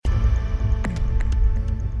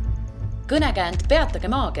Kõnekäänd Peatage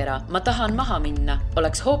maakera, ma tahan maha minna,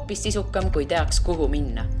 oleks hoopis sisukam, kui teaks, kuhu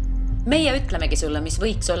minna. Meie ütlemegi sulle, mis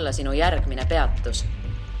võiks olla sinu järgmine peatus.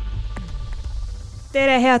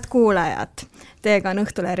 Tere, head kuulajad! Teiega on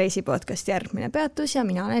Õhtule reisipodcast järgmine peatus ja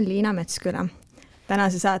mina olen Liina Metsküla.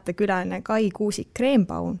 Tänase saate külaline Kai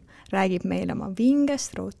Kuusik-Kreenbaum räägib meile oma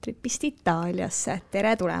vingest roadtripist Itaaliasse.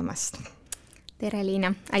 Tere tulemast! Tere,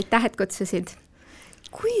 Liina! Aitäh, et kutsusid!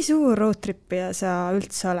 Kui suur roadtripija sa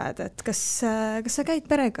üldse oled? Et kas sa käid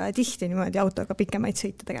perega tihti niimoodi autoga pikemaid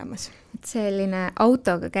sõite tegemas? Selline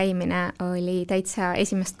autoga käimine oli täitsa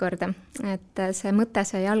esimest korda. Et see mõte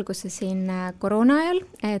sai alguse siin koroona ajal,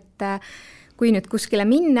 et kui nüüd kuskile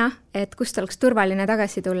minna, et kust oleks turvaline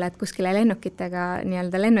tagasi tulla, et kuskile lennukitega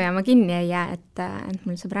nii-öelda lennujaama kinni ei jää, et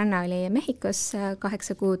mul sõbranna oli Mehhikos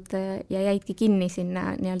 8 kuud ja jäidki kinni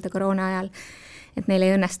sinna nii-öelda koroona ajal, et neil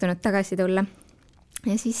ei õnnestunud tagasi tulla.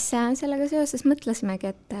 Ja siis sellega seoses mõtlesimegi,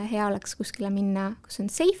 et hea oleks kuskile minna, kus on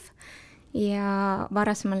safe ja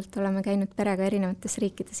varasemalt oleme käinud perega erinevates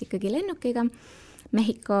riikides ikkagi lennukiga.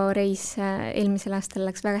 Mehhiko reis eelmisel aastal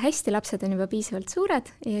läks väga hästi, lapsed on juba piisavalt suured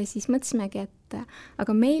ja siis mõtlesimegi, et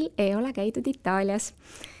aga meil ei ole käidud Itaalias.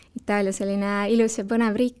 Itaalia selline ilus ja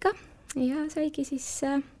põnev riik ja saigi siis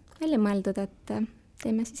välja mõeldud, et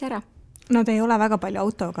teeme siis ära. No te ei ole väga palju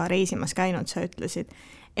autoga reisimas käinud, sa ütlesid.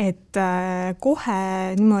 Et kohe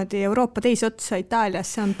niimoodi Euroopa teise otsa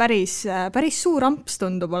Itaalias, see on päris suur amps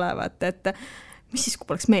tundub olevat, et mis siis, kui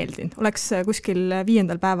poleks meeldinud? Oleks kuskil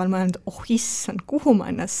 5. päeval mõelnud, issand, kuhu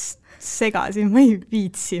ma ennast segasin, ma ei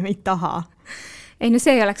viitsi, ma ei taha. Ei, no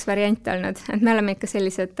see ei oleks variant olnud, et me oleme ikka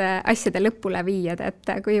sellised asjade lõpule viijad,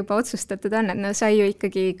 et kui juba otsustatud on, et no sai ju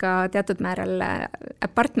ikkagi ka teatud määral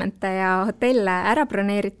apartmente ja hotelle ära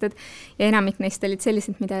broneeritud ja enamik neist olid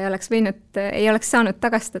sellised, mida ei oleks saanud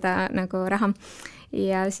tagastada nagu raha.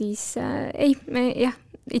 Ja siis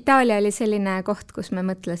Itaalia oli selline koht, kus me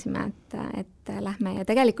mõtlesime, et lähme ja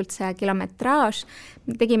tegelikult see kilometraaž,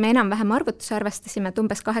 tegime enam-vähem arvutuse, arvestasime, et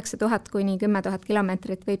umbes 8000 kuni 10 000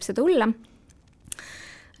 kilomeetrit võib see tulla.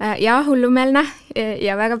 Ja hullumeelne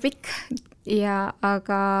ja väga pikk,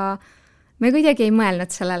 aga me kuidagi ei mõelnud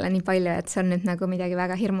sellele nii palju, et see on nüüd nagu midagi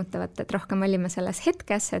väga hirmutavat, et rohkem olime selles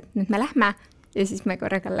hetkes, et nüüd me lähme ja siis me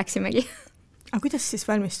korraga läksimegi. Aga kuidas siis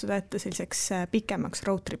valmistuda ette selliseks pikemaks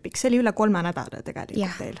roadtripiks? See oli üle 3 nädala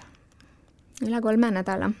tegelikult teil. Üle 3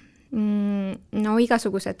 nädala. No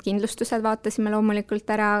igasugused kindlustused vaatasime loomulikult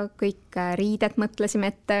ära, kõik riided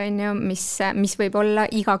mõtlesime ette, mis võib olla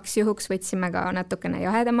igaks juhuks, võtsime ka natukene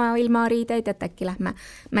jahedama ilmariideid, et äkki lähme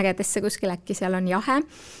mägedesse kuskil, äkki seal on jahe.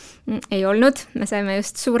 Ei olnud, me saime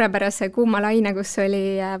just suurepärase kuuma laine, kus oli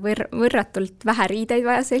võrratult vähe riideid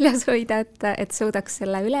vaja seljas hoida, et suudaks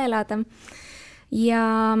selle üle elada. Ja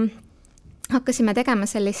hakkasime tegema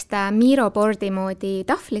sellist Miroboardi moodi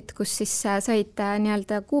tahvlit, kus siis said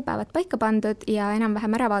nii-öelda kuupäevad paika pandud ja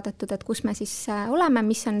enam-vähem ära vaadatud, et kus me siis oleme,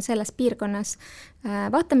 mis on selles piirkonnas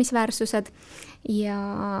vaatamisväärsused ja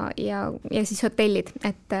siis hotellid.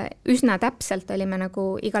 Et üsna täpselt olime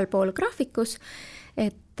nagu igal pool graafikus,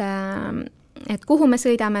 et kuhu me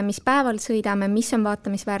sõidame, mis päeval sõidame, mis on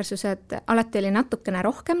vaatamisväärsused, alati oli natukene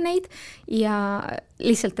rohkem neid ja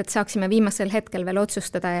lihtsalt, et saaksime viimasel hetkel veel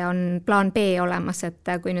otsustada ja on plaan B olemas,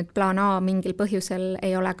 et kui nüüd plaan A mingil põhjusel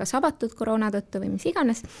ei ole kas avatud koroona tõttu või mis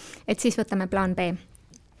iganes, et siis võtame plaan B.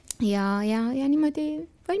 Ja niimoodi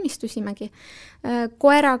valmistusimegi.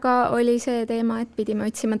 Koeraga oli see teema, et pidime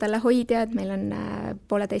otsima talle hoidja, et meil on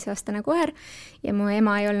 1,5-aastane koer ja mu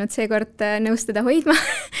ema ei olnud seekord nõus teda hoidma.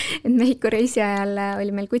 Et Mehhiko reisi ajal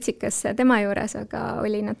oli meil kutsikas tema juures, aga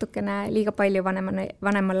oli natukene liiga palju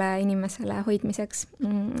vanemale inimesele hoidmiseks.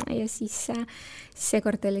 Ja siis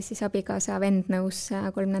seekord oli siis abikaasa vend nõus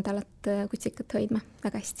 3 nädalat kutsikat hoidma.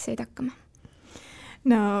 Väga hästi said hakkama.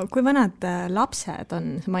 No, kui vanad lapsed on,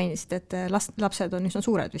 sa mainisid, et lapsed on üsna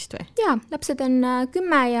suured vist või? Jaa, lapsed on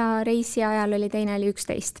 10 ja reisi ajal teine oli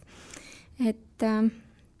 11. Et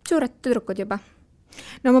suured tüdrukud juba.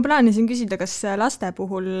 No ma plaanisin küsida, kas laste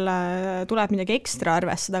puhul tuleb midagi ekstra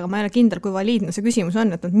arvestada, aga ma ei ole kindel, kui valiidne see küsimus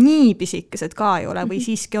on, et nad nii pisikesed ka ei ole või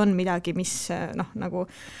siiski on midagi, mis nagu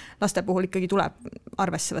laste puhul ikkagi tuleb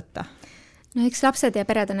arvesse võtta? No eks lapsed ja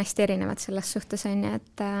pered on hästi erinevad selles suhtes,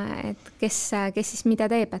 et kes siis mida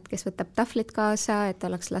teeb, et kes võtab tahvlit kaasa, et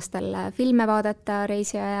oleks lastel filme vaadata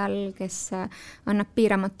reisi ajal, kes annab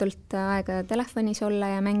piiramatult aega telefonis olla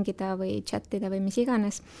ja mängida või chattida või mis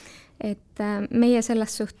iganes. Et meie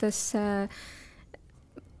selles suhtes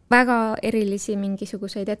väga erilisi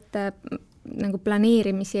mingisuguseid nagu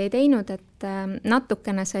planeerimisi ei teinud, et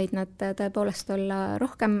natukene said nad tõepoolest olla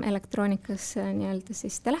rohkem elektroonikas nii-öelda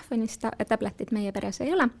siis telefonis, tabletit meie peres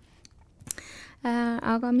ei ole.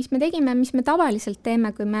 Aga mis me tegime, mis me tavaliselt teeme,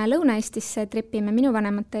 kui me Lõuna-Eestisse tripime minu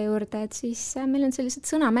vanemate juurde, et siis meil on sellised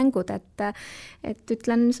sõnamängud, et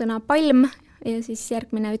ütlen sõna palm ja siis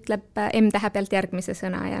järgmine ütleb M-tähe pealt järgmise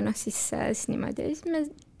sõna ja siis niimoodi. Ja siis me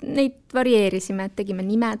neid varieerisime, et tegime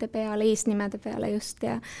nimede peale, eesnimede peale just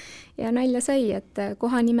ja nalja sai, et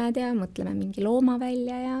kohanimed ja mõtleme mingi looma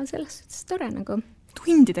välja ja selles suhtes tore nagu.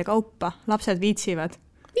 Tundide kaupa lapsed viitsivad?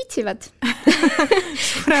 Viitsivad.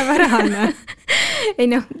 Suurepärane. Ei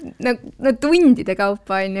no tundide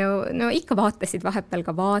kaupa on ju, ikka vaatasid vahepeal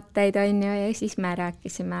ka vaateid on ju ja siis me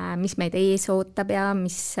rääkisime, mis meid ees ootab ja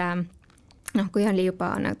mis kui oli juba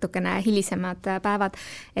natukene hilisemad päevad,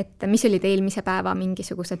 et mis olid eelmise päeva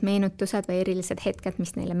mingisugused meenutused või erilised hetked,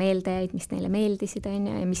 mis neile meelde jäid, mis neile meeldisid on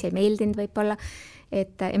ju, ja mis ei meeldinud võib-olla,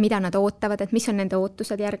 ja mida nad ootavad, et mis on nende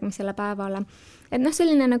ootused järgmisele päevale. Et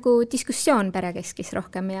selline nagu diskussioon perekeskis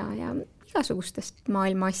rohkem ja igasugustest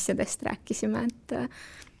maailma asjadest rääkisime, et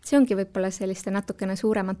see ongi võib-olla selliste natukene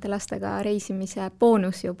suuremate lastega reisimise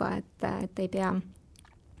boonus juba, et ei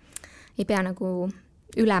pea nagu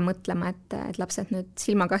üle mõtlema, et lapsed nüüd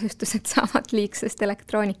silmakahjustused saavad liigsest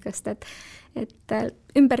elektroonikast, et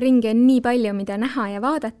ümberringi on nii palju, mida näha ja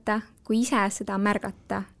vaadata, kui ise seda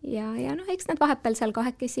märgata ja eks nad vahepeal seal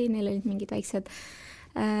kahekesi, neil olid mingid väiksed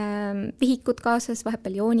vihikud kaasas,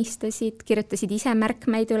 vahepeal joonistasid, kirjutasid ise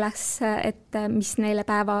märkmeid üles, et mis neile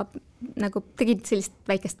päeva, nagu tegid sellist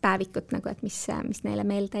väikest päevikut, nagu, et mis neile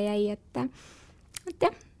meelde jäi, et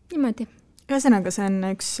jah, niimoodi. Ühesõnaga, see on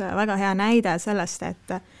üks väga hea näide sellest,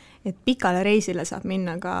 et pikale reisile saab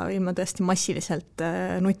minna ka ilma tõesti massiliselt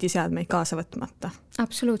nutiseadmeid kaasa võtmata.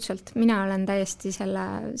 Absoluutselt. Mina olen täiesti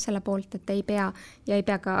selle poolt, et ei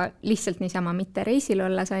pea ka lihtsalt niisama mitte reisil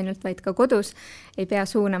olles ainult, vaid ka kodus. Ei pea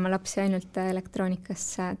suunama lapsi ainult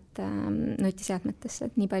elektroonikasse, et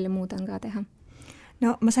nutiseadmetesse, et nii palju muud on ka teha.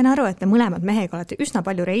 No ma sain aru, et te mõlemad mehega olete üsna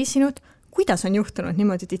palju reisinud. Kuidas on juhtunud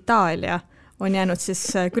niimoodi, et Itaalia on jäänud siis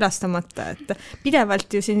külastamata, et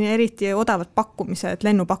pidevalt ju siin eriti odavad pakkumised,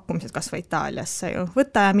 lennupakkumised kasva Itaaliasse ju,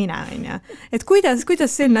 võta ja mine, on ju. Et kuidas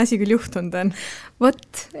selline asi küll juhtunud on?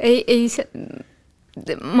 Vot,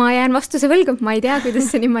 ma jään vastuse võlgu, ma ei tea,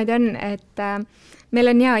 kuidas see niimoodi on, et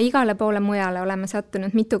meil on igale poole mujale oleme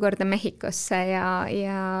sattunud mitu korda Mehhikosse ja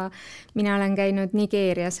mina olen käinud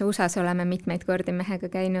Nigeerias, USAs oleme mitmeid kordi mehega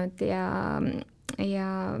käinud ja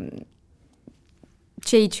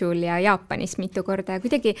Jeejul ja Jaapanis mitu korda ja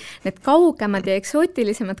kuidagi need kaugemad ja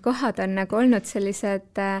eksootilisemad kohad on nagu olnud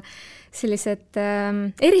sellised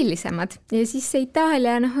erilisemad ja siis see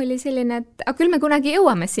Itaalia oli selline, et küll me kunagi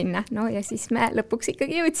jõuame sinna, ja siis me lõpuks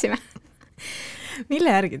ikkagi jõudsime.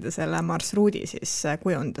 Mille järgi te selle marsruudi siis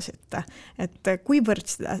kujundasite, et kuivõrd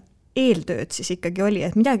seda eeltööd siis ikkagi oli,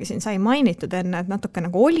 et midagi siin sai mainitud enne, et natuke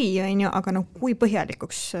nagu oli, aga kui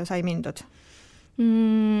põhjalikuks sai mindud?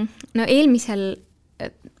 Eelmisel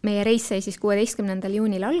meie reis sai siis 16.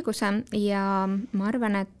 juunil alguse ja ma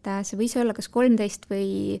arvan, et see võis olla kas 13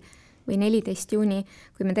 või 14 juuni,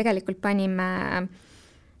 kui me tegelikult panime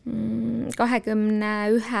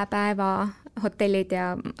 21 päeva hotellid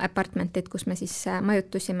ja apartmentid, kus me siis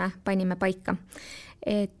majutusime, panime paika.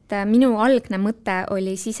 Et minu algne mõte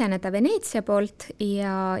oli siseneda Veneetsia poolt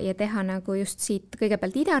ja teha nagu just siit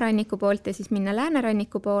kõigepealt idaranniku poolt ja siis minna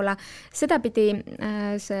lääneranniku poole. Seda pidi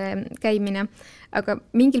see käimine, aga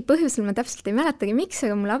mingil põhjusel ma täpselt ei mäletagi, miks,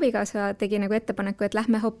 aga mul abikaasa tegi nagu ettepaneku, et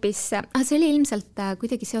lähme hoopis, see oli ilmselt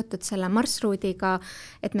kuidagi seotud selle marsruudiga,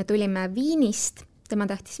 et me tulime Viinist, tema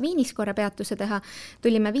tahtis Viinis korra peatuse teha,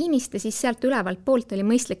 tulime Viinist ja siis sealt ülevalt poolt oli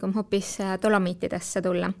mõistlikum hoopis Dolomiitidesse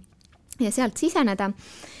tulla ja sealt siseneda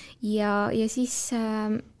ja siis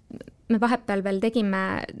me vahepeal veel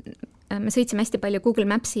me sõitsime hästi palju Google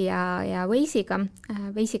Mapsi ja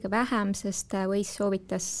Waze'iga vähem, sest Waze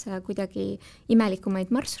soovitas kuidagi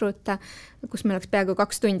imelikumaid marsruute, kus me oleks peaaegu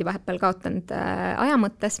 2 tundi vahepeal kaotanud aja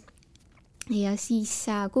mõttes. Ja siis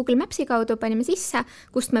Google Mapsi kaudu panime sisse,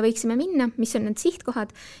 kust me võiksime minna, mis on need sihtkohad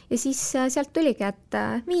ja siis sealt tuligi, et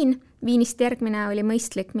Viinist järgmine oli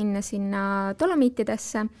mõistlik minna sinna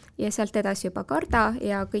Dolomiitidesse ja sealt edasi juba Garda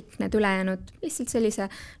ja kõik need ülejäänud lihtsalt sellise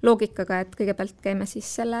loogikaga, et kõigepealt käime siis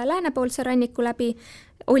selle läänepoolse ranniku läbi,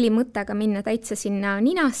 oli mõttega minna täitsa sinna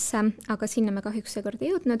Ninasse, aga sinna me kahjuks seekord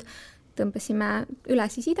ei jõudnud, tõmbasime üle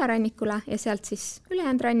siis idarannikule ja sealt siis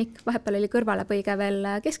ülejäänud rannik, vahepeal oli kõrvalepõige veel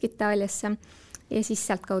Kesk-Itaaliasse ja siis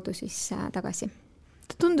sealt kaudu siis tagasi.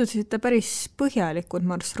 Te tundusite päris põhjalikud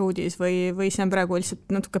marsruudis või see on praegu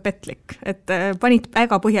lihtsalt natuke petlik, et panid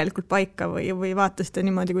väga põhjalikult paika või vaatasite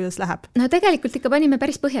niimoodi, kuidas läheb? No tegelikult ikka panime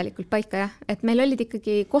päris põhjalikult paika, jah, et meil olid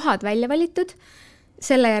ikkagi kohad välja valitud,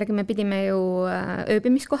 selle järgi me pidime ju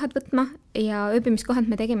ööbimiskohad võtma ja ööbimiskohad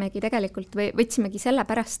me tegimegi tegelikult või võtsimegi selle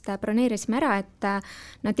pärast, broneerisime ära, et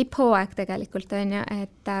no tipphooaeg tegelikult on ju,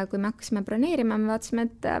 et kui me hakkasime broneerima, me vaatasime,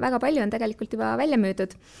 et väga palju on tegelikult juba välja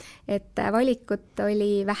müüdud, et valikut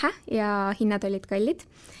oli vähe ja hinnad olid kallid.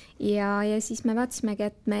 Ja siis me vaatasimegi,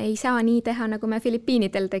 et me ei saa nii teha, nagu me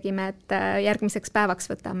Filipiinidel tegime, et järgmiseks päevaks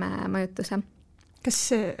võtame majutuse.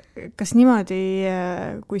 Kas niimoodi,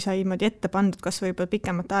 kui sai niimoodi ette pandud, kas võib-olla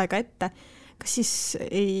pikemat aega ette, kas siis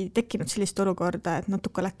ei tekkinud sellist olukorda, et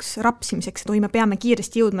natuke läks rapsimiseks, et me peame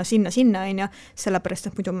kiiresti jõudma sinna, on ju,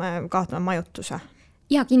 sellepärast, et muidu me kaotame majutuse?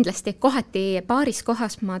 Ja kindlasti, kohati paaris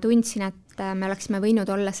kohas ma tundsin, et me oleksime võinud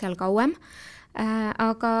olla seal kauem,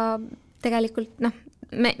 aga tegelikult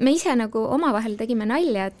me ise nagu omavahel tegime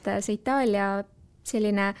nalja, et see Itaalia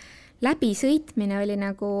selline läbisõitmine oli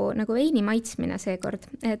nagu veini maitsmine seekord,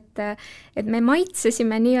 et me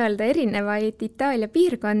maitsesime nii-öelda erinevaid Itaalia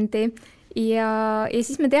piirkondi ja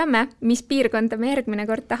siis me teame, mis piirkonda me järgmine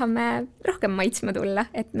kord tahame rohkem maitsma tulla,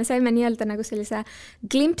 et me saime nii-öelda nagu sellise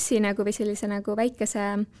glimpsi nagu või sellise nagu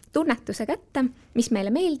väikese tunnetuse kätte, mis meile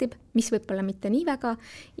meeldib, mis võib-olla mitte nii väga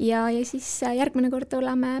ja siis järgmine kord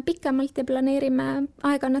oleme pikemalt ja planeerime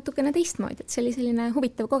aega natukene teistmoodi, et see oli selline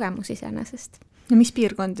huvitav kogemus iseenesest. No mis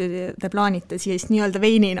piirkondi te plaanite siis nii-öelda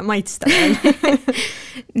veinina maitsta?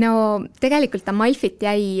 No tegelikult Amalfit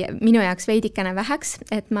jäi minu jaoks veidikene väheks,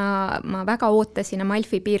 et ma väga ootasin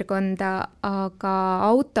Amalfi piirkonda, aga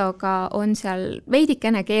autoga on seal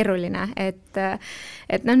veidikene keeruline, et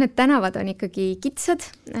need tänavad on ikkagi kitsad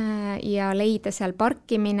ja leida seal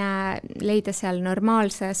parkimine, leida seal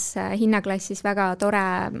normaalses hinnaklassis väga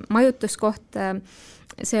tore majutuskoht.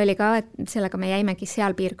 See oli ka, et sellega me jäimegi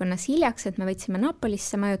seal piirkonnas hiljaks, et me võtsime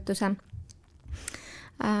Napolisse majutuse.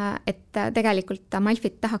 Et tegelikult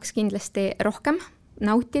Amalfit tahaks kindlasti rohkem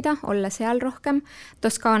nautida, olla seal rohkem.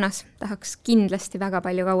 Toskaanas tahaks kindlasti väga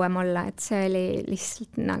palju kauem olla, et see oli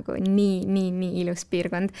lihtsalt nagu nii ilus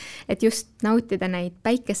piirkond. Et just nautida neid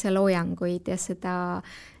päikeseloojanguid ja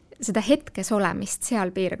seda hetkes olemist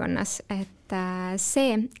seal piirkonnas, et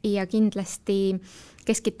see ja kindlasti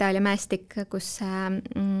Kesk-Itaalia mäestik, kus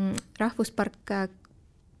rahvuspark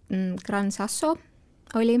Gran Sasso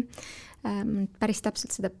oli. Päris täpselt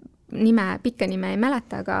seda pikka nime ei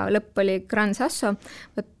mäleta, aga lõpp oli Gran Sasso.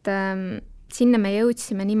 Sinna me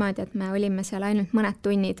jõudsime niimoodi, et me olime seal ainult mõned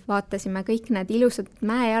tunnid, vaatasime kõik need ilusad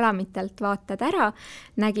mäejalamitelt vaatad ära,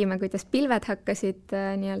 nägime, kuidas pilved hakkasid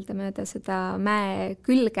nii-öelda mööda seda mäe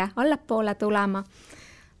külge allapoole tulema.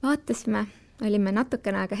 Vaatasime, olime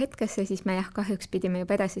natukene aega hetkes ja siis me kahjuks pidime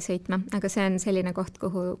juba edasi sõitma, aga see on selline koht,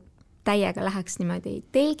 kuhu täiega läheks niimoodi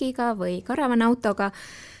telgiga või karavanautoga,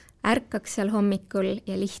 ärkaks seal hommikul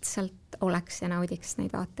ja lihtsalt oleks ja naudiks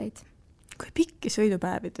neid vaateid. Kui pikki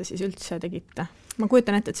sõidupäevi te siis üldse tegite? Ma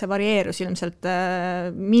kujutan ette, et see varieerus ilmselt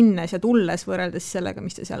minnes ja tulles võrreldes sellega,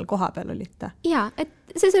 mis te seal koha peal olite. Jaa,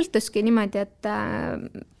 et see sõltuski niimoodi, et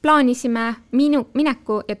plaanisime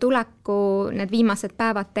mineku ja tuleku need viimased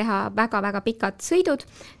päevad teha väga-väga pikad sõidud,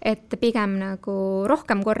 et pigem nagu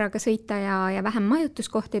rohkem korraga sõita ja vähem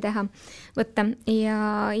majutuskohti teha võtta.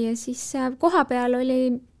 Ja siis koha peal oli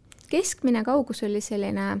keskmine kaugus oli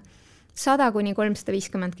selline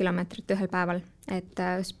 100–350 kilomeetrit ühel päeval, et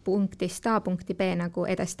punktist A punkti B nagu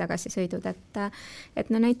edasi-tagasi sõidud,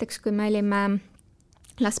 et näiteks kui me olime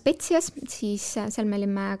La Spezias, siis seal me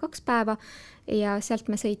olime 2 päeva ja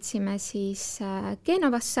sealt me sõitsime siis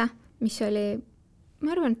Genovasse, mis oli,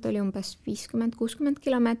 ma arvan, et oli umbes 50–60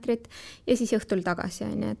 kilomeetrit ja siis õhtul tagasi,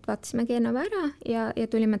 et vaatasime Genova ära ja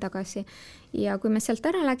tulime tagasi. Ja kui me sealt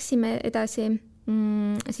ära läksime edasi,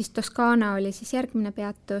 siis Toskaana oli siis järgmine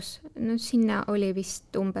peatus, no sinna oli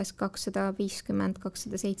vist umbes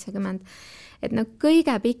 250–270, et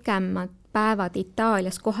kõige pikemad päevad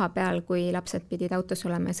Itaalias koha peal, kui lapsed pidid autos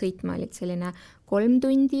olema ja sõitma, olid selline 3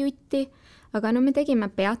 tundi jutti, aga me tegime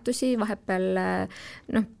peatusi, vahepeal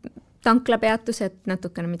tanklapeatus, et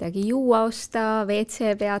natukene midagi juua osta,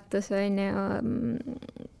 WC peatus,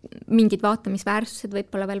 mingid vaatamisväärsused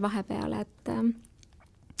võib-olla veel vahepeale,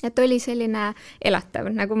 et oli selline elatav,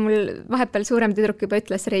 nagu mul vahepeal suurem tüdruk juba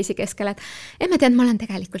ütles reisi keskel, et ma tean, ma olen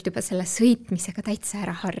tegelikult juba selle sõitmisega täitsa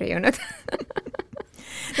ära harjunud.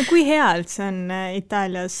 No kui hea üldse on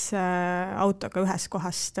Itaalias autoga ühest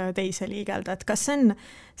kohast teise liigelda, et kas see on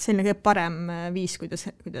selline parem viis, kuidas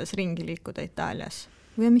ringi liikuda Itaalias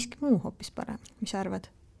või on miski muu hoopis parem, mis arvad?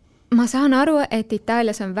 Ma saan aru, et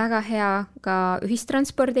Itaalias on väga hea ka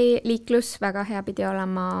ühistranspordiliiklus, väga hea pidi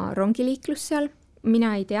olema rongiliiklus seal.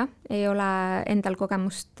 Mina ei tea, ei ole endal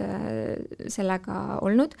kogemust sellega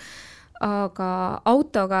olnud, aga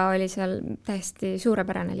autoga oli seal täiesti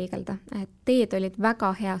suurepärane liigelda, et teed olid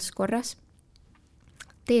väga heas korras,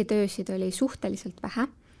 teetöösid oli suhteliselt vähe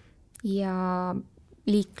ja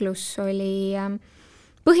liiklus oli,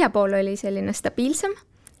 põhja pool oli selline stabiilsem,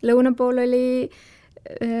 lõuna pool oli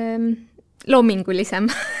loomingulisem,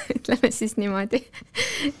 ütleme siis niimoodi.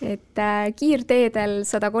 Et kiirteedel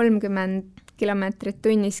 130 kilomeetrit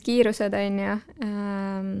tunnis kiirused on ju,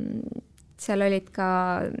 seal olid ka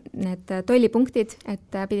need tollipunktid,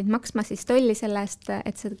 et pidid maksma siis tolli selle eest,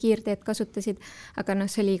 et seda kiirteed kasutasid, aga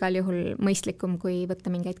see oli igal juhul mõistlikum, kui võtta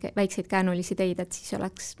mingeid väikseid käänulisi teid, et siis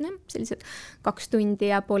oleks sellised 2 tundi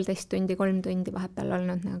ja 1,5 tundi, 3 tundi vahepeal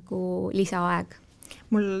olnud nagu lisaaeg.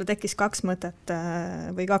 Mul tekkis 2 mõtet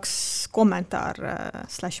või 2 kommentaar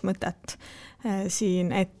 / mõtet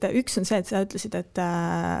siin, et üks on see, et sa ütlesid, et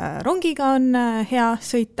rongiga on hea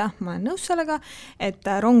sõita, ma olen nõus sellega, et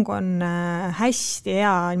rong on hästi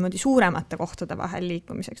hea niimoodi suuremate kohtade vahel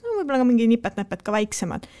liikumiseks, no võib-olla ka mingi nipet-näpet ka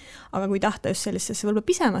väiksemad, aga kui tahta just sellistesse võib-olla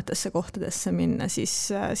pisematesse kohtadesse minna,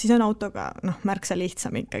 siis on autoga märksa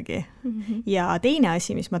lihtsam ikkagi. Ja teine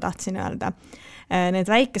asi, mis ma tahtsin öelda,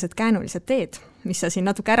 need väikesed käänulised teed, mis sa siin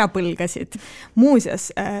natuke ära põlgasid,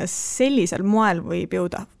 muuseas sellisel moel võib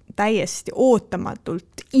jõuda täiesti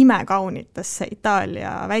ootamatult imekaunitesse Itaalia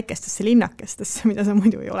väikestesse linnakestesse, mida sa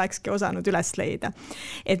muidu ei olekski osanud üles leida.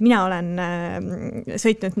 Et mina olen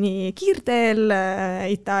sõitnud nii kiirteel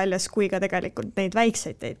Itaalias kui ka tegelikult neid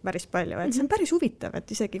väikseid teid päris palju, et see on päris huvitav,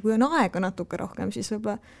 et isegi kui on aega natuke rohkem, siis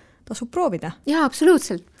võib-olla tasub proovida. Jaa,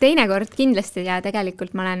 absoluutselt. Teinekord kindlasti ja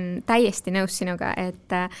tegelikult ma olen täiesti nõus sinuga,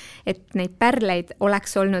 et neid pärleid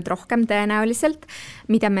oleks olnud rohkem tõenäoliselt,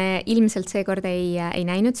 mida me ilmselt seekord ei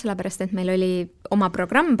näinud, sellepärast et meil oli oma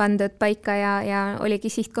programm pandud paika ja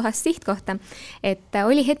oligi sihtkohast sihtkohta. Et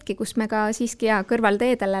oli hetki, kus me ka siiski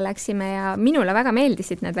kõrvalteedele läksime ja minule väga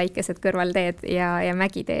meeldisid need väikesed kõrvalteed ja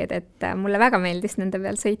mägiteed, et mulle väga meeldis nende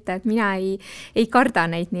peal sõita, et mina ei karda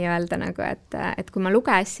neid nii-öelda nagu, et kui ma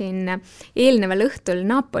lugesin eelneval õhtul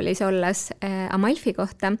Napolis olles Amalfi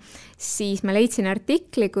kohta, siis ma leidsin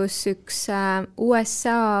artikli, kus üks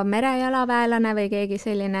USA merejalaväelane või keegi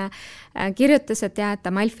selline kirjutas, et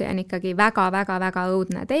Amalfi on ikkagi väga-väga-väga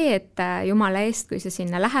õudne tee, et jumala eest, kui sa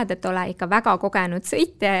sinna lähed, et ole ikka väga kogenud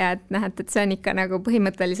sõitja ja et see on ikka nagu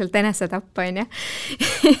põhimõtteliselt enesetapp, on ju.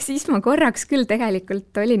 Siis ma korraks küll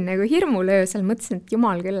tegelikult olin nagu hirmulöösel, mõtlesin, et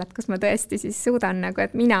jumal küll, et kas ma tõesti siis suudan nagu,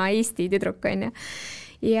 et mina Eesti tüdruk, on ju.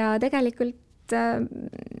 Ja tegelikult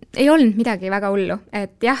ei olnud midagi väga hullu,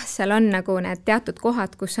 et jah, seal on nagu need teatud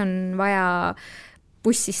kohad, kus on vaja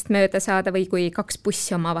bussist mööda saada või kui 2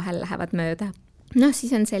 bussi omavahel lähevad mööda.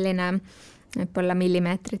 Siis on selline võib-olla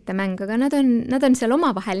millimeetrite mäng, aga nad on seal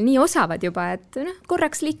omavahel nii osavad juba, et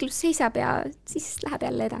korraks liiklus seisab ja siis läheb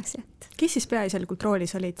jälle edasi. Kes siis peaasjalikult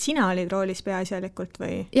roolis olid? Sina olid roolis peaasjalikult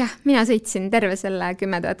või? Jah, mina sõitsin terve selle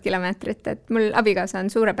 10 000 kilomeetrit, et mul abikaasa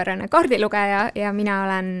on suurepärane kaardilugeja ja mina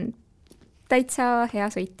olen täitsa hea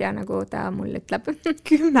sõitja, nagu ta mul ütleb.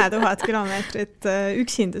 10 000 kilomeetrit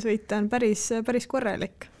üksinda sõita on päris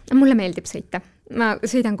korralik. Mulle meeldib sõita. Ma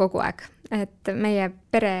sõidan kogu aeg, et meie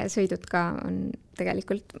peresõidud ka on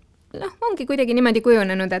tegelikult, ongi kuidagi niimoodi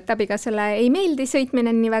kujunenud, et abikaasale ei meeldi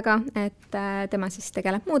sõitmine nii väga, et tema siis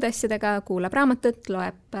tegeleb muude asjadega, kuulab raamatut,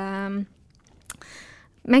 loeb,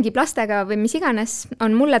 mängib lastega või mis iganes,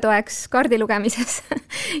 on mulle toeks kaardi lugemises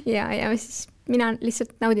ja siis mina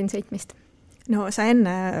lihtsalt naudin sõitmist. No sa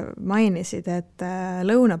enne mainisid, et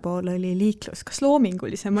lõuna pool oli liiklus. Kas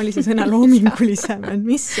loomingulisem oli see sõna loomingulisem?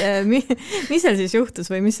 Mis seal siis juhtus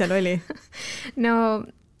või mis seal oli? No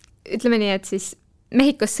ütleme nii, et siis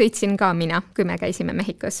Mehhikos sõitsin ka mina, kui me käisime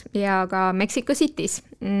Mehhikos ja ka Mexico City's,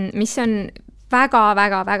 mis on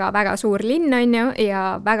väga suur linn on ju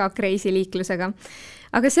ja väga crazy liiklusega.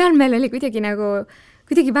 Aga seal meil oli kuidagi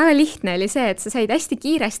väga lihtne oli see, et sa said hästi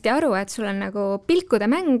kiiresti aru, et sul on nagu pilkude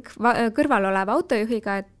mäng kõrval oleva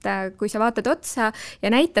autojuhiga, et kui sa vaatad otsa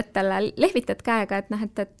ja näitad talle, lehvitad käega,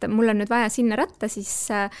 et mul on nüüd vaja sinna ratta, siis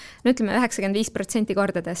ütleme 95%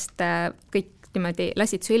 kordadest kõik niimoodi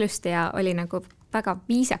lasid su ilusti ja oli nagu väga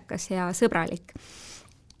viisakas ja sõbralik.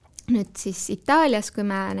 Nüüd siis Itaalias, kui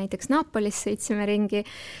me näiteks Napolis sõitsime ringi,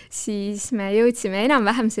 siis me jõudsime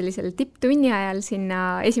enam-vähem sellisel tipptunni ajal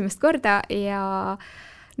sinna esimest korda ja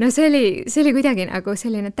see oli kuidagi nagu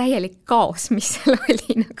selline täielik kaos, mis seal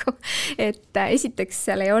oli nagu, et esiteks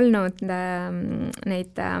seal ei olnud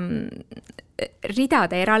neid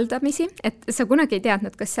ridade eraldamisi, et sa kunagi ei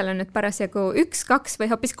teadnud, kas seal on nüüd parasjagu 1, 2 või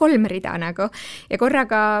hoopis 3 rida nagu. Ja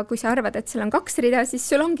korraga, kui sa arvad, et seal on 2 rida, siis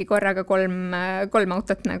sul ongi korraga 3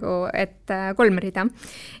 autot nagu, et 3 rida.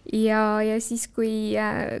 Ja siis, kui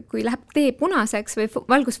läheb tee punaseks või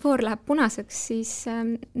valgusfoor läheb punaseks, siis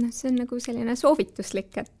see on nagu selline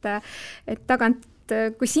soovituslik, et tagant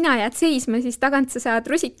kui sina jääd seisma, siis tagant sa saad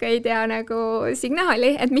rusikaid ja nagu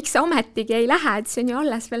signaali, et miks sa ometigi ei lähe, et see on ju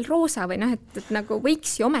alles veel roosa või et nagu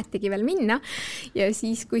võiks ju ometigi veel minna. Ja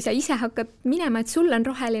siis, kui sa ise hakkad minema, et sul on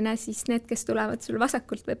roheline, siis need, kes tulevad sul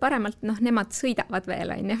vasakult või paremalt, nemad sõidavad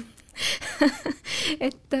veel, on ju.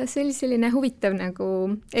 Et see oli selline huvitav nagu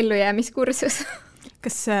ellujäämiskursus.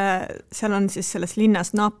 Kas seal on siis selles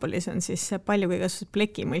linnas Naapolis on siis palju igasugused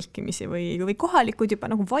plekimõlkimisi või kohalikud juba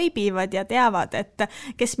nagu vaibivad ja teavad, et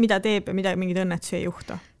kes mida teeb ja mida mingid õnnetusi ei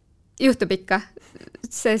juhtu? Juhtub ikka,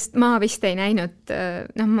 sest ma vist ei näinud,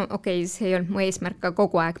 see ei olnud mu eesmärk ka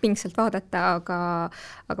kogu aeg pingsalt vaadata,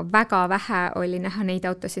 aga väga vähe oli näha neid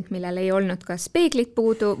autosid, millel ei olnud kas peeglit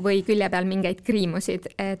puudu või külje peal mingeid kriimusid,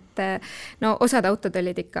 et osad autod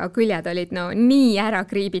olid ikka, küljed olid nii ära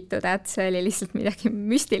kriibitud, et see oli lihtsalt midagi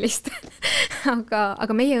müstilist.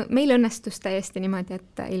 aga meil õnnestus täiesti niimoodi,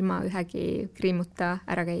 et ilma ühegi kriimuta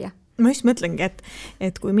ära käia. Ma just mõtlengi,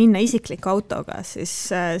 et kui minna isikliku autoga, siis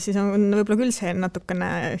on võib-olla küll see natukene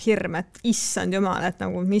hirm, et issand jumal, et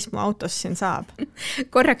nagu mis mu autos siin saab.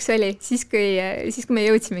 Korraks oli, siis kui me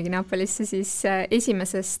jõudsimegi Naapolisse, siis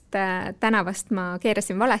esimesest tänavast ma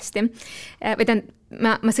keerasin valesti.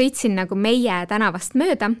 Ma sõitsin nagu meie tänavast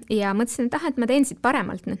mööda ja mõtlesin, et ma teen siit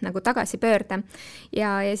paremalt nüüd nagu tagasi pöörde.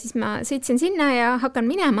 Ja siis ma sõitsin sinna ja hakkan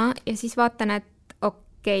minema ja siis vaatan, et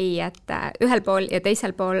et ühel pool ja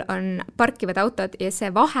teisel pool on parkivad autod ja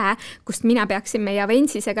see vahe, kust mina peaksin meie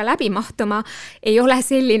Avensisega läbi mahtuma, ei ole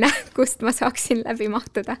selline, kust ma saaksin läbi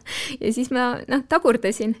mahtuda. Ja siis ma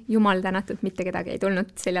tagurdasin, jumal tänatud, mitte kedagi ei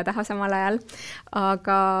tulnud selja taha samal ajal.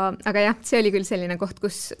 Aga jah, see oli küll selline koht,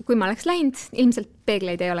 kus kui ma oleks läinud, ilmselt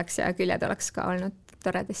peegleid ei oleks ja küljed oleks ka olnud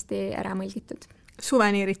toredasti ära mõlgitud.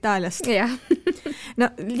 Suveniir Itaaliast. Jah.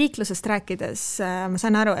 Liiklusest rääkides, ma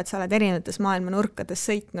saan aru, et sa oled erinevates maailma nurkades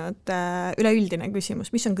sõitnud. Üleüldine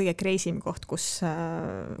küsimus, mis on kõige kreisim koht, kus sa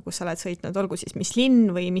oled sõitnud, olgu siis mis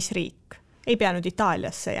linn või mis riik? Ei pea nüüd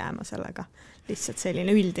Itaaliasse jääma sellega, lihtsalt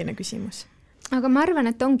selline üldine küsimus. Aga ma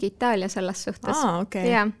arvan, et ongi Itaalia selles suhtes.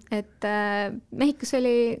 Okay. Ja, et Mehhikos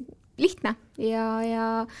oli lihtne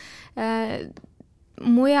ja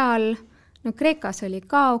mujal, Kreekas oli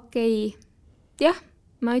ka okei. Jah,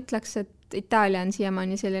 ma ütleks, et Itaalia on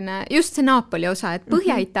siiamaani selline, just see Naapoli osa, et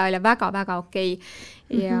Põhja-Itaalia väga-väga okei.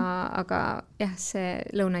 Aga jah, see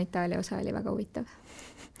Lõuna-Itaalia osa oli väga huvitav.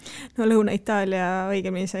 Lõuna-Itaalia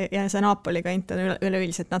õigemini ja see Naapoli kant on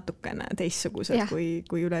üleüldiselt natukene teistsugused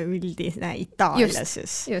kui üleüldine Itaalia.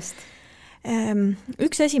 Just.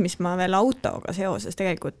 Üks asi, mis ma veel autoga seoses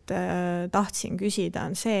tegelikult tahtsin küsida,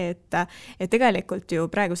 on see, et tegelikult ju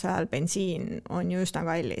praegusel ajal bensiin on ju üsna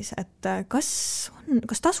kallis, et kas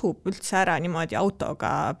tasub üldse ära niimoodi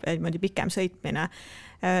autoga niimoodi pikem sõitmine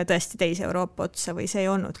tõesti teise Euroopa otsa või see ei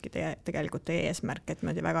olnudki tegelikult teie eesmärk, et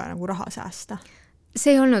niimoodi väga nagu raha säästa?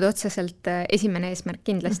 See ei olnud otseselt esimene eesmärk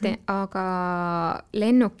kindlasti, aga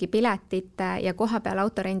lennukipiletite ja koha peal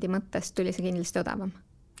autorendi mõttes tuli see kindlasti odavam.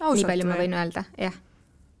 Nii palju ma võin öelda, jah.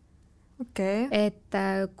 Okay. Et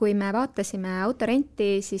kui me vaatasime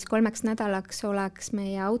autorenti, siis 3 nädalaks oleks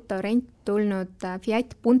meie autorent tulnud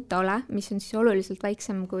Fiat Puntole, mis on siis oluliselt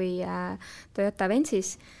väiksem kui Toyota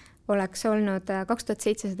Avensis, oleks olnud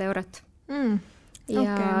 2700 eurot.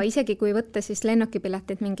 Ja isegi kui võtta siis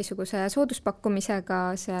lennukipiletid mingisuguse sooduspakkumisega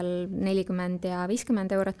seal 40 ja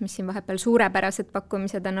 50 eurot, mis siin vahepeal suurepärased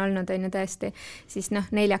pakkumised on olnud, on ju tõesti, siis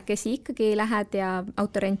 4 ikkagi lähed ja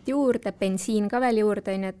autorent juurde, bensiin ka veel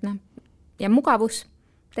juurde, et ja mugavus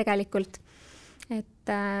tegelikult. Et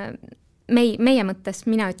meie mõttes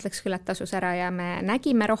mina ütleks küll, et tasus ära ja me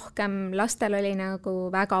nägime rohkem, lastel oli nagu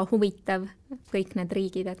väga huvitav kõik need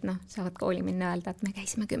riigid, et saavad kooli minna öelda, et me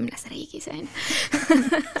käisime 10 riigis.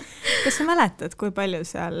 Kas sa mäletad, kui palju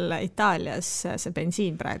seal Itaalias see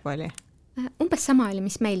bensiin praegu oli? Umbes sama oli,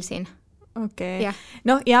 mis meil siin. Okay.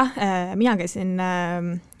 Mina käisin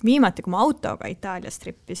viimati, kui ma autoga Itaalias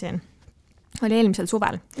trippisin, oli eelmisel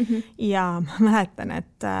suvel ja ma mäletan,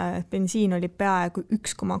 et bensiin oli peaaegu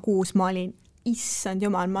 1,6, ma olin issand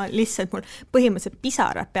jumal, mul põhimõtteliselt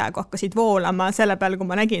pisarad peaaegu hakkasid voolama selle peale, kui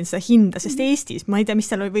ma nägin seda hinda, sest Eestis, ma ei tea,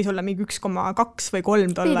 mis seal võis olla mingi 1,2 või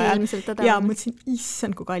 3 tolle ajal. Ja mõtlesin,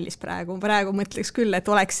 issand, kui kallis praegu mõtleks küll,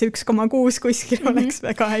 et oleks see 1,6 kuskil oleks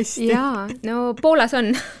väga hästi. Jaa, Poolas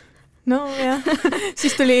on. no jah,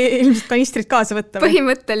 siis tuli ilmselt kanistrit kaasa võtta.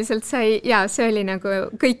 Põhimõtteliselt sai, ja see oli nagu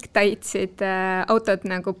kõik täitsid autod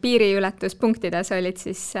nagu piiriületuspunktides olid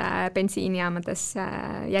siis bensiinijaamades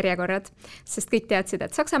järjekorrad, sest kõik teadsid,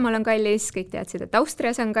 et Saksamaal on kallis, kõik teadsid, et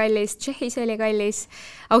Austrias on kallis, Tšehhis oli kallis,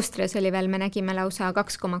 Austrias oli veel, me nägime lausa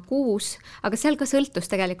 2,6, aga seal ka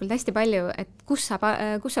sõltus tegelikult hästi palju, et kus sa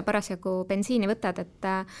parasjagu bensiini võtad, et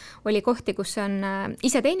oli kohti, kus on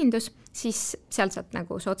iseteenindus, siis seal saad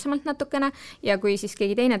nagu soodsamalt natukene ja kui siis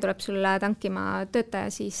keegi teine tuleb sulle tankima töötaja,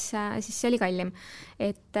 siis see oli kallim.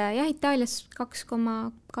 Et jah, Itaalias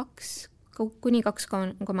 2,2 kuni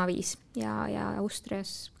 2,5 ja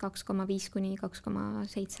Austrias 2,5 kuni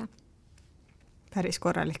 2,7. Päris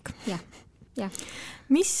korralik. Jah.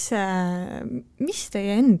 Mis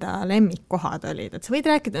teie enda lemmikkohad olid? Et sa võid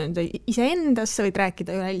rääkida iseendast, sa võid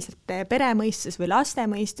rääkida üleüldiselt pere mõistes või laste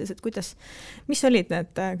mõistes, et mis olid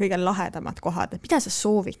need kõige lahedamad kohad, et mida sa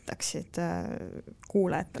soovitaksid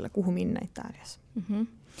kuulajatele, kuhu minna Itaalias?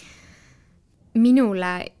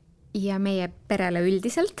 Minule ja meie perele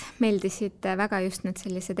üldiselt meeldisid väga just need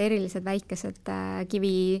sellised erilised väikesed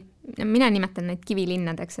mina nimetan neid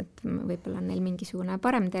kivilinnadeks, et võib-olla on neil mingisugune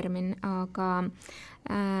parem termin, aga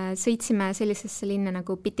sõitsime sellisesse linna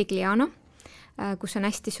nagu Pitigliano, kus on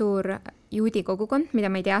hästi suur juudi kogukond, mida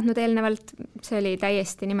ma ei teadnud eelnevalt. See oli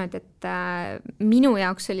täiesti niimoodi, et minu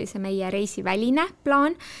jaoks oli see meie reisi väline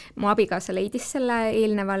plaan. Mu abikaasa leidis selle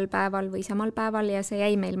eelneval päeval või samal päeval ja see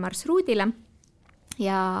jäi meil marsruudile.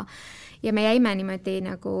 Ja me jäime niimoodi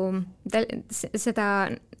nagu, ta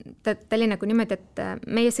oli nagu niimoodi, et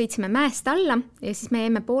meie sõitsime mäest alla ja siis me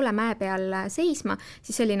jäime poole mäe peal seisma,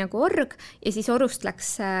 siis oli nagu org ja siis orust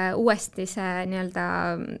läks uuesti see nii-öelda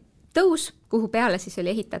tõus, kuhu peale siis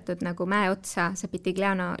oli ehitatud nagu mäe otsa see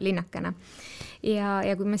Pitigliano linnakene.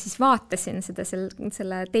 Ja kui ma siis vaatasin seda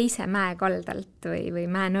selle teise mäe kaldalt või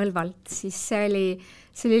mäe nõlvalt, siis see oli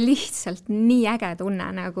lihtsalt nii äge tunne,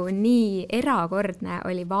 nagu nii erakordne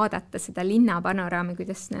oli vaadata seda linnapanoraami,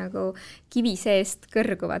 kuidas nagu kivi seest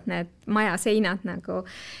kõrguvad need majaseinad nagu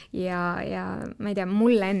ja ma ei tea,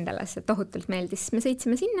 mulle endale see tohutult meeldis. Me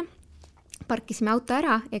sõitsime sinna, parkisime auto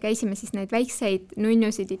ära ja käisime siis neid väikseid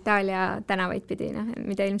nunnusid Itaalia tänavaid pidi,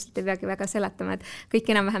 mida ilmselt ei peagi väga seletama, et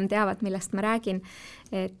kõik enam-vähem teavad, millest ma räägin,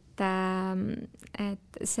 et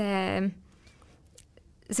see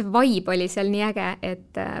vibe oli seal nii äge,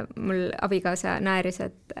 et mul abikaasa naeris,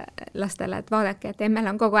 et lastele, et vaadake, et emmel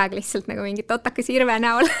on kogu aeg lihtsalt nagu mingi totakas irve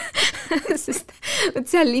näol, sest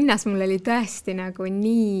seal linnas mul oli tõesti nagu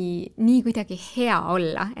nii kuidagi hea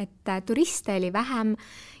olla, et turiste oli vähem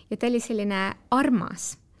ja ta oli selline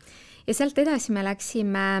armas. Ja sealt edasi me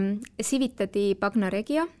läksime Civita di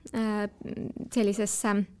Bagnoregio,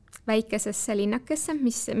 sellisesse väikesesse linnakesse,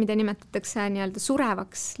 mida nimetatakse nii-öelda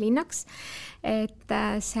surevaks linnaks. Et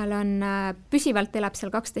seal on püsivalt elab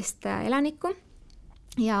seal 12 elanikku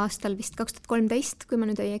ja aastal vist 2013, kui ma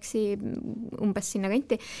nüüd ei eksi, umbes sinna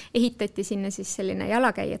kanti, ehitati sinna siis selline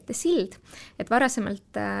jalakäijate sild, et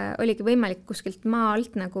varasemalt oligi võimalik kuskilt maa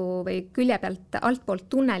alt nagu või külje pealt altpoolt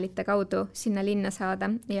tunnelite kaudu sinna linna saada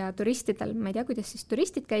ja turistidel, ma ei tea, kuidas siis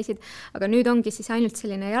turistid käisid, aga nüüd ongi siis ainult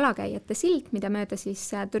selline jalakäijate sild, mida mööda siis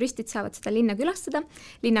turistid saavad seda linna külastada.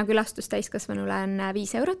 Linnakülastus täiskasvanule on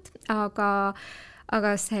 5 eurot,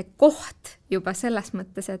 aga see koht juba selles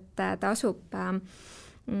mõttes, et ta asub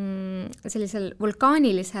sellisel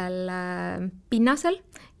vulkaanilisel pinnasel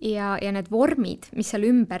ja need vormid, mis seal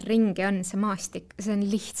ümber ringi on, see maastik, see on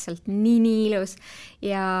lihtsalt nii ilus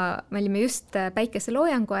ja me olime just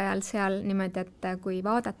päikeseloojangu ajal seal niimoodi, et kui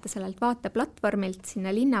vaadata sellelt vaateplatvormilt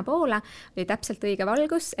sinna linna poole, oli täpselt õige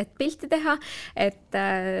valgus, et pilti teha, et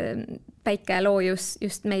päike loojus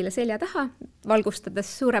just meile selja taha,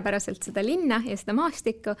 valgustades suurepäraselt seda linna ja seda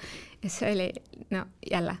maastikku ja see oli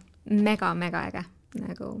jälle mega äge.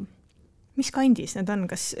 Nagu... Mis kandis need on?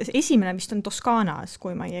 Kas esimene vist on Toskaanas,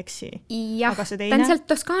 kui ma ei eksi? Jah, ta on sealt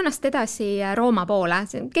Toskaanast edasi Rooma poole,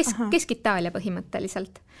 Kesk-Itaalia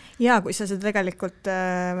põhimõtteliselt. Ja kui sa seda tegelikult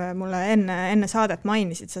mulle enne saadet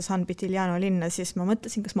mainisid, see San Pitigliano linna, siis ma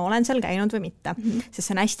mõtlesin, kas ma olen seal käinud või mitte, sest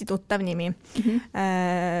see on hästi tuttav nimi.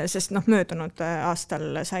 Sest möödunud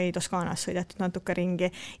aastal sai Toskaanas sõidetud natuke ringi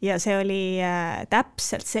ja see oli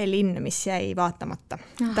täpselt see linn, mis jäi vaatamata.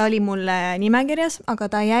 Ta oli mulle nimekirjas, aga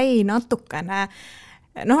ta jäi natukene,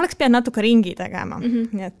 oleks pidanud natuke ringi tegema.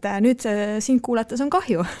 Nii et nüüd sind kuulates on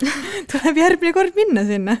kahju. Tuleb järgmine kord minna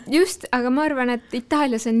sinna. Just, aga ma arvan, et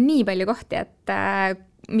Itaalias on nii palju kohti, et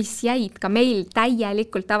mis jäid ka meil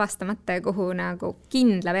täielikult avastamata ja kuhu nagu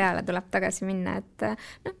kindla peale tuleb tagasi minna. Et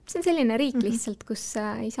see on selline riik lihtsalt, kus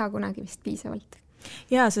ei saa kunagi vist piisavalt.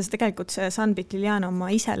 Jaa, sest tegelikult see San Vitiliano ma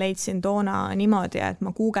ise leidsin toona niimoodi, et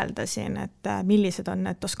ma guugeldasin, et millised on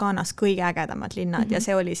need Toskaanas kõige ägedamad linnad ja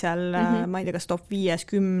see oli seal, ma ei tea, kas top 5,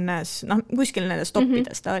 10, noh, kuskil nendes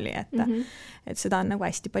toppides ta oli, et seda on nagu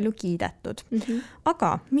hästi palju kiidetud.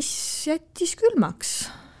 Aga mis jättis külmaks?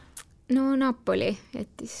 No Napoli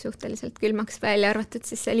jättis suhteliselt külmaks, välja arvatud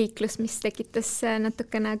siis see liiklus, mis tekitas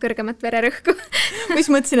natukene kõrgemat vererõhku.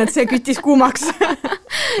 Mis mõtlesin, et see küttis kuumaks?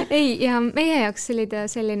 Ei, ja meie jaoks oli ta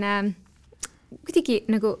selline kuidagi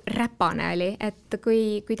nagu räpane oli, et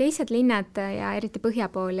kui teised linnad ja eriti põhja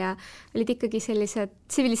pool ja olid ikkagi sellised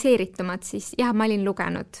tsiviliseeritumad, siis jah, ma olin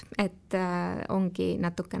lugenud, et ongi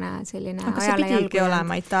natukene selline aga see pidigi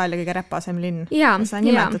olema Itaalia kõige räpasem linn. Seda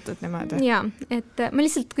nimetatud niimoodi. Jaa, et ma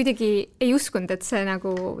lihtsalt kuidagi ei uskunud, et see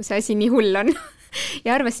nagu see asi nii hull on.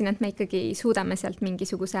 Ja arvasin, et me ikkagi suudame sealt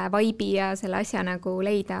mingisuguse vaibi ja selle asja nagu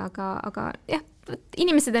leida, aga jah,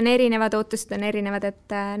 inimesed on erinevad, ootused on erinevad,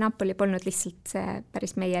 et Napoli polnud lihtsalt see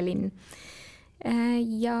päris meie linn.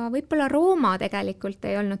 Ja võib-olla Rooma tegelikult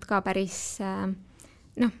ei olnud ka päris,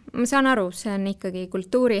 noh, ma saan aru, see on ikkagi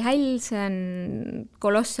kultuurihäll, see on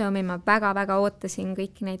Kolosseumi, ma väga-väga ootasin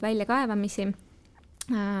kõiki neid väljakaevamisi.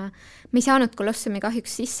 Me ei saanud Kolosseumi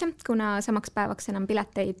kahjuks sisse, kuna samaks päevaks enam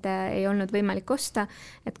pileteid ei olnud võimalik osta,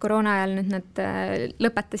 et koroona ajal nüüd nad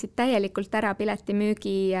lõpetasid täielikult ära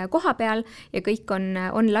piletimüügi koha peal ja kõik on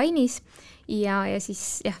online'is ja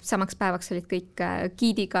siis jah, samaks päevaks olid kõik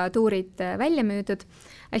giidiga tuurid välja müüdud.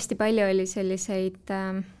 Hästi palju oli selliseid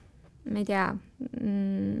ma ei tea,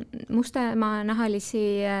 mustamaa nahalisi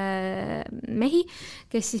mehi,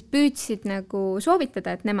 kes siis püüdsid nagu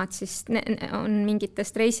soovitada, et nemad siis on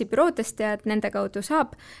mingitest reisibüroodest ja et nende kaudu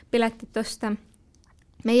saab piletit osta.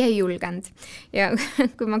 Meie ei julgenud. Ja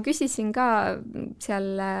kui ma küsisin ka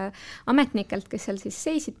seal ametnikelt, kes seal siis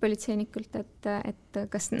seisid politseinikult, et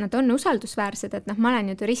kas nad on usaldusväärsed, et ma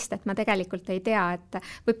olen ju turist, et ma tegelikult ei tea, et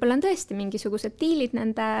võib-olla on tõesti mingisugused diilid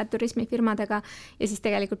nende turismifirmadega ja siis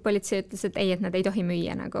tegelikult politsei ütles, et ei, et nad ei tohi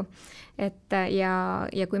müüa nagu.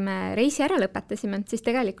 Ja kui me reisi ära lõpetasime, siis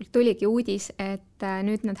tegelikult tuligi uudis, et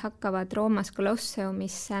nüüd nad hakkavad Roomas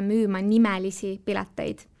Kolosseumis müüma nimelisi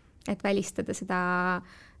pileteid, et välistada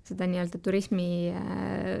seda nii-öelda turismi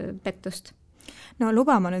pettust. No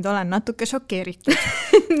luba, ma nüüd olen natuke šokeeritud.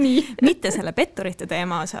 Mitte selle petturite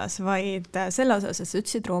teema osas, vaid selle osas, et sa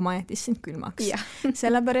ütlesid, Rooma jättis sind külmaks.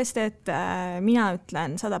 Sellepärast, et mina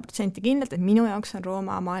ütlen 100% kindlalt, et minu jaoks on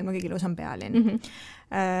Rooma maailma kõige ilusam pealinn.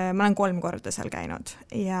 Ma olen 3 korda seal käinud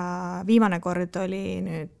ja viimane kord oli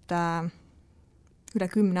nüüd üle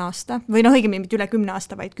 10 aasta, või noh, õigemini mitte üle 10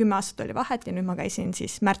 aasta, vaid 10 aastat oli vahet ja nüüd ma käisin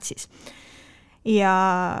siis märtsis. Ja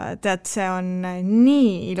tead, see on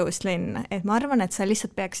nii ilus linn, et ma arvan, et sa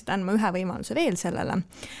lihtsalt peaksid andma ühe võimaluse veel sellele,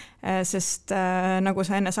 sest nagu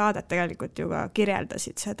sa enne saadet tegelikult ju ka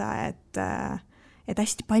kirjeldasid seda, et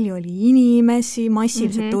hästi palju oli inimesi,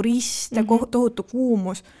 massiliselt turiste, tohutu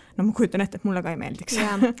kuumus. No ma kujutan ette, et mulle ka ei meeldiks.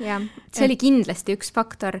 Ja. See oli kindlasti üks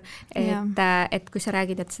faktor, et kui sa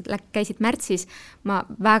räägid, et sa käisid märtsis, ma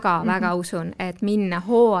väga usun, et minna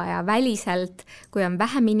hooaja väliselt, kui on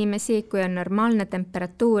vähem inimesi, kui on normaalne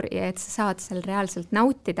temperatuur ja et sa saad seal reaalselt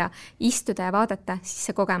nautida, istuda ja vaadata, siis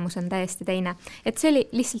see kogemus on täiesti teine. Et see oli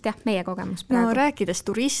lihtsalt jah, meie kogemus praegu. No rääkides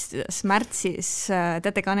turistidest märtsis,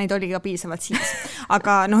 teate ka neid oli ka piisavalt siis.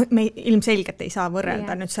 Aga noh, me ilmselgelt ei saa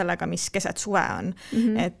võrrelda nüüd sellega, mis keset suve on.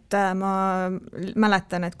 Et ma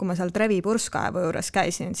mäletan, et kui ma seal Trevi purskkaevu juures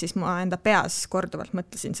käisin, siis ma enda peas korduvalt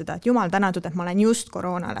mõtlesin seda, et jumal tänatud, et ma olen just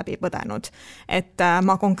koroona läbi põdenud. Et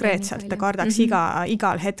ma konkreetselt kardaks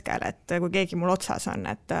igal hetkel, et kui keegi mul otsas on,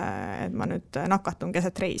 et ma nüüd nakatun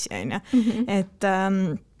keset reisi. Et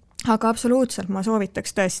aga absoluutselt ma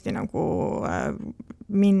soovitaks tõesti nagu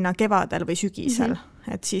minna kevadel või sügisel,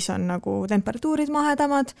 et siis on nagu temperatuurid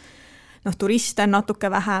mahedamad, noh, turiste on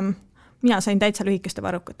natuke vähem. Mina sain täitsa lühikeste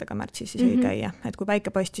varrukatega märtsis siis ei käia, et kui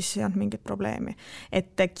päike paistis, see on mingit probleemi.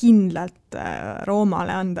 Et kindlalt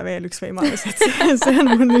Roomale anda veel üks võimalus, et see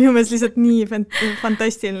on minu meelest lihtsalt nii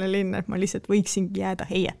fantastiline linn, et ma lihtsalt võiksingi jääda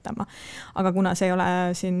heietama. Aga kuna see ei ole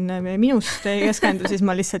siin minust keskendu, siis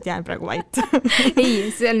ma lihtsalt jään praegu vait.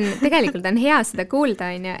 Ei, see on, tegelikult on hea seda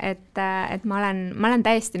kuulda, et ma olen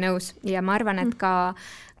täiesti nõus ja ma arvan, et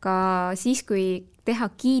ka siis, kui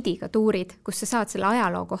teha giidiga tuurid, kus sa saad selle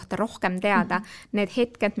ajaloo kohta rohkem teada, need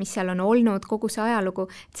hetked, mis seal on olnud, kogu see ajalugu,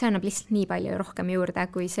 et see annab lihtsalt nii palju rohkem juurde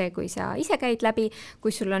kui see, kui sa ise käid läbi,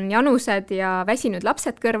 kui sul on janused ja väsinud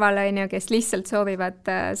lapsed kõrval, kes lihtsalt soovivad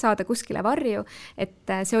saada kuskile varju,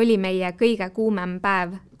 et see oli meie kõige kuumem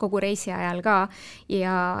päev kogu reisi ajal ka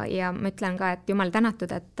ja ma ütlen ka, et jumal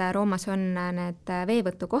tänatud, et Roomas on need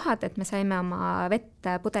veevõtukohad, et me saime oma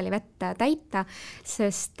pudelivett täita,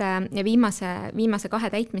 sest ja viimase 2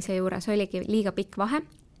 täitmise juures oligi liiga pikk vahe,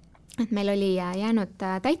 et meil oli jäänud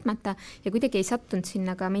täitmata ja kuidagi ei sattunud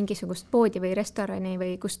sinna ka mingisugust poodi või restorani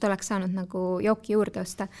või kust oleks saanud nagu jooki juurde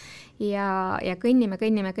osta. Ja kõnnime,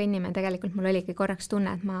 tegelikult mul oligi korraks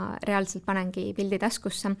tunne, et ma reaalselt panengi pildi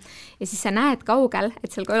taskusse ja siis sa näed kaugel,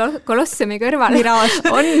 et seal Kolossumi kõrval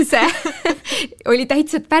on see, oli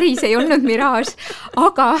täitsa päris, ei olnud miraaž,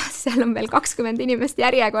 aga seal on veel 20 inimest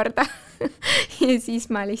järjekorda. Ja siis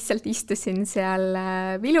ma lihtsalt istusin seal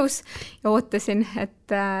vilus ja ootasin,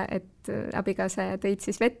 et abikaasa tõid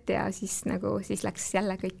siis vett ja siis läks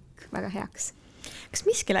jälle kõik väga heaks. Kas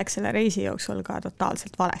miski läks selle reisi jooksul ka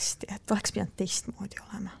totaalselt valesti, et oleks pidanud teistmoodi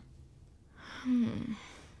olema?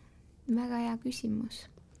 Väga hea küsimus.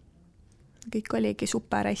 Kõik oligi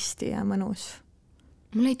super hästi ja mõnus.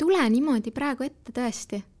 Mul ei tule niimoodi praegu ette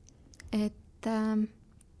tõesti, et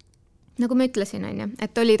nagu ma ütlesin,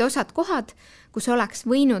 et olid osad kohad, kus oleks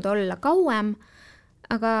võinud olla kauem,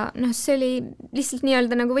 aga see oli lihtsalt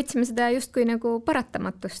nii-öelda nagu võtsime seda justkui nagu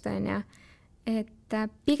paratamatust, et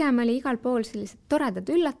pigem oli igal pool sellised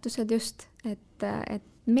toredad üllatused just, et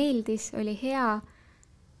meeldis, oli hea.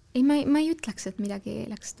 Ei, ma ei ütleks, et midagi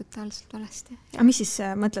läks totaalselt valesti. Aga mis siis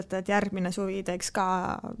mõtlete, et järgmine suvi teeks ka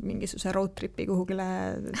mingisuguse road tripi kuhugile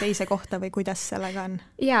teise kohta või kuidas sellega on?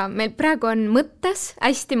 Jaa, meil praegu on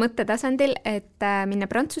hästi mõttetasandil, et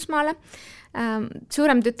minna Prantsusmaale.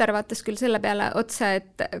 Suurem tütar vaatas küll selle peale otsa,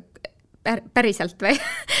 et päriselt või?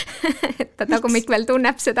 Et ta tagumik veel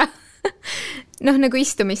tunneb seda. Nagu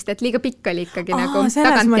istumist, et liiga pikk oli ikkagi nagu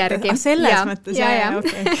tagantjärgi. Selles mõttes, jah,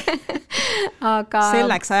 okei. Aga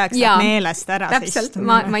selleks ajaks jaa, meelest ära täpselt,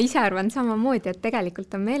 ma ise arvan samamoodi, et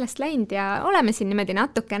tegelikult on meelest läinud ja oleme siin niimoodi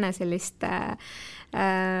natukene sellist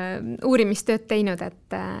uurimistööd teinud,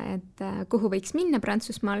 et kuhu võiks minna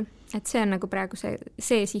Prantsusmaal, et see on nagu praegu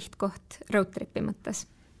see sihtkoht road tripi mõttes.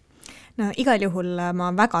 No igal juhul ma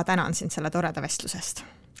väga tänan sind selle toreda vestlusest.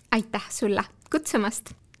 Aitäh sulle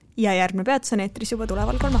kutsumast! Ja järgmine peatus on eetris juba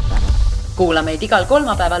tuleval kolmapäeval. Kuula meid igal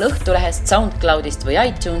kolmapäeval Õhtulehest, SoundCloudist või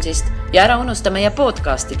iTunesist ja ära unusta meie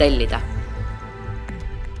podcasti tellida.